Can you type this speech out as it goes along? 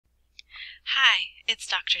Hi, it's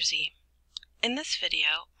Dr. Z. In this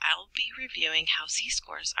video, I will be reviewing how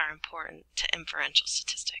z-scores are important to inferential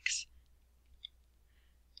statistics.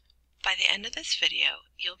 By the end of this video,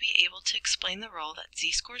 you'll be able to explain the role that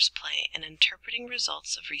z-scores play in interpreting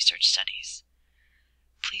results of research studies.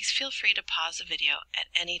 Please feel free to pause the video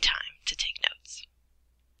at any time to take notes.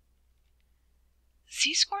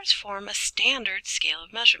 Z-scores form a standard scale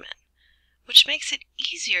of measurement, which makes it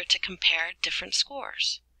easier to compare different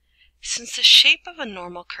scores. Since the shape of a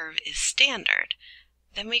normal curve is standard,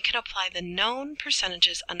 then we can apply the known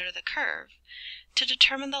percentages under the curve to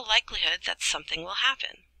determine the likelihood that something will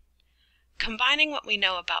happen. Combining what we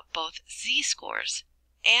know about both z-scores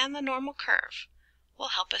and the normal curve will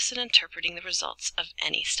help us in interpreting the results of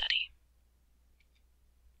any study.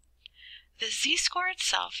 The z-score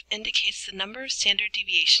itself indicates the number of standard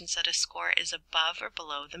deviations that a score is above or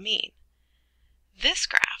below the mean. This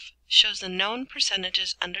graph shows the known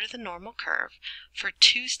percentages under the normal curve for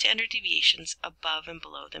two standard deviations above and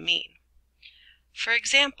below the mean. For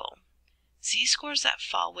example, z-scores that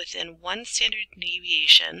fall within one standard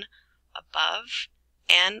deviation above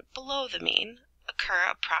and below the mean occur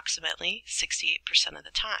approximately 68% of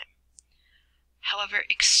the time. However,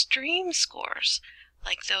 extreme scores,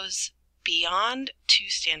 like those beyond two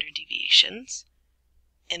standard deviations,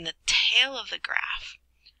 in the tail of the graph,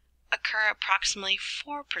 occur approximately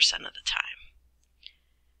 4% of the time.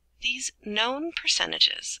 These known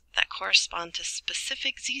percentages that correspond to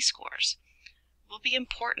specific z-scores will be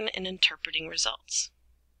important in interpreting results.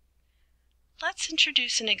 Let's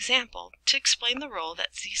introduce an example to explain the role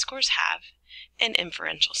that z-scores have in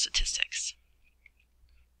inferential statistics.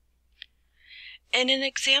 In an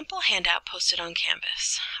example handout posted on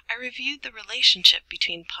Canvas, I reviewed the relationship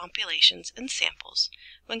between populations and samples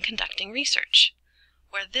when conducting research,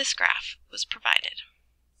 where this graph was provided.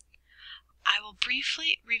 I will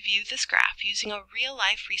briefly review this graph using a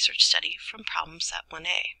real-life research study from problem set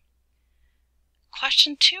 1A.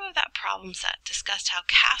 Question 2 of that problem set discussed how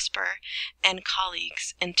Casper and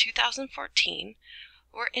colleagues in 2014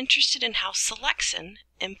 were interested in how Selexin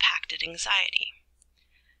impacted anxiety.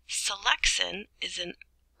 Selexin is an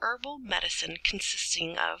herbal medicine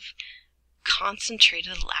consisting of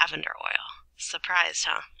concentrated lavender oil. Surprised,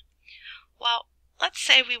 huh? Well, let's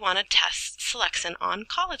say we want to test Selexin on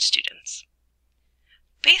college students.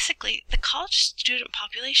 Basically, the college student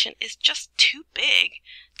population is just too big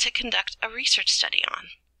to conduct a research study on.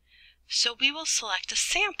 So we will select a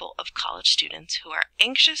sample of college students who are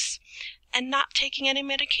anxious and not taking any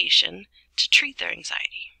medication to treat their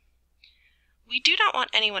anxiety. We do not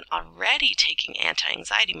want anyone already taking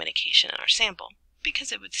anti-anxiety medication in our sample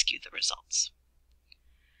because it would skew the results.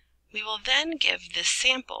 We will then give this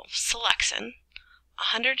sample, Selexin,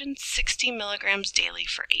 160 milligrams daily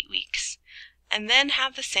for 8 weeks, and then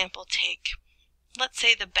have the sample take, let's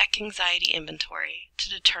say, the Beck Anxiety Inventory to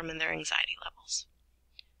determine their anxiety levels.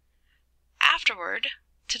 Afterward,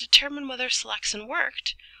 to determine whether Selexin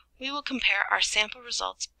worked, we will compare our sample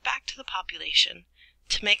results back to the population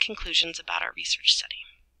to make conclusions about our research study.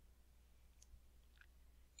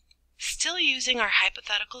 Still using our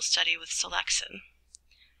hypothetical study with Selexin,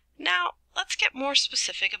 now let's get more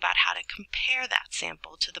specific about how to compare that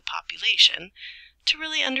sample to the population to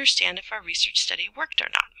really understand if our research study worked or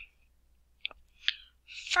not.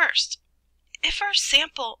 First, if our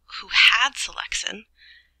sample who had Selexin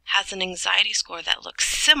has an anxiety score that looks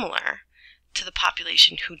similar to the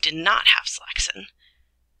population who did not have Selexin,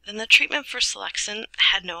 then the treatment for Selexin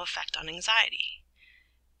had no effect on anxiety.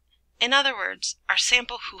 In other words, our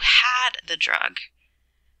sample who had the drug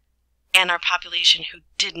and our population who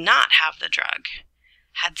did not have the drug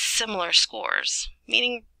had similar scores,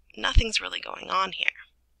 meaning nothing's really going on here.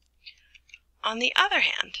 On the other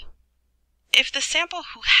hand, if the sample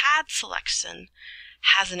who had Selexin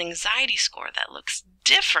has an anxiety score that looks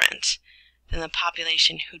different than the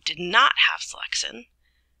population who did not have Selexin,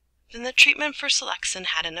 then the treatment for Selexin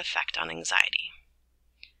had an effect on anxiety.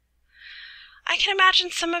 I can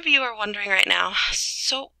imagine some of you are wondering right now,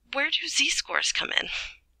 so where do z-scores come in?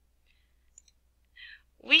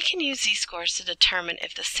 We can use z-scores to determine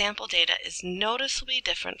if the sample data is noticeably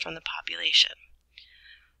different from the population.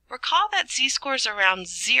 Recall that z-scores around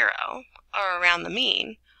 0, or around the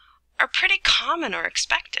mean, are pretty common or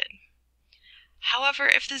expected. However,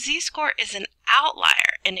 if the z-score is an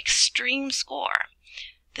outlier, an extreme score,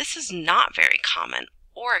 this is not very common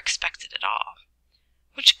or expected at all,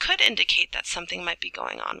 which could indicate that something might be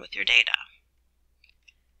going on with your data.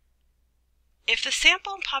 If the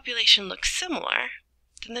sample and population look similar,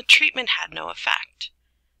 then the treatment had no effect.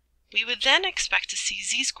 We would then expect to see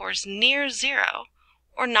z-scores near 0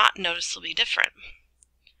 or not noticeably different.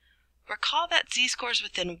 Recall that z-scores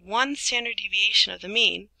within one standard deviation of the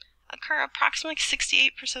mean occur approximately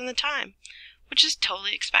 68% of the time, which is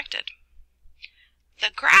totally expected.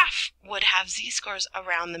 The graph would have z-scores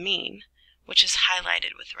around the mean, which is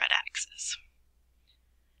highlighted with red X's.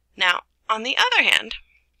 Now, on the other hand,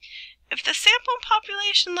 if the sample and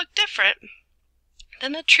population look different,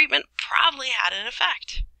 then the treatment probably had an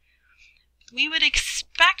effect. We would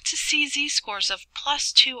expect to see z-scores of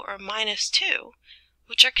 +2 or -2,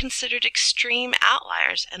 which are considered extreme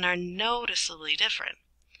outliers and are noticeably different.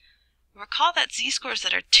 Recall that z-scores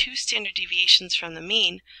that are 2 standard deviations from the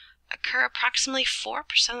mean occur approximately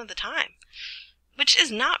 4% of the time, which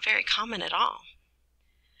is not very common at all.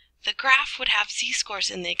 The graph would have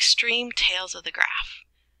z-scores in the extreme tails of the graph,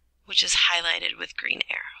 which is highlighted with green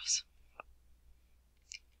arrows.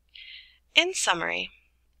 In summary,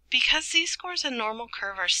 because z-scores and normal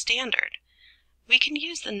curve are standard, we can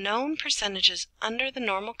use the known percentages under the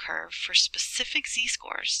normal curve for specific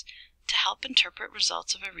z-scores to help interpret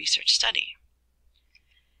results of a research study.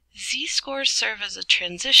 Z-scores serve as a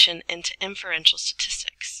transition into inferential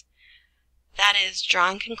statistics, that is,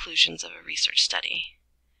 drawing conclusions of a research study,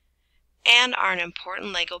 and are an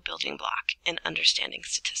important Lego building block in understanding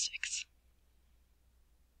statistics.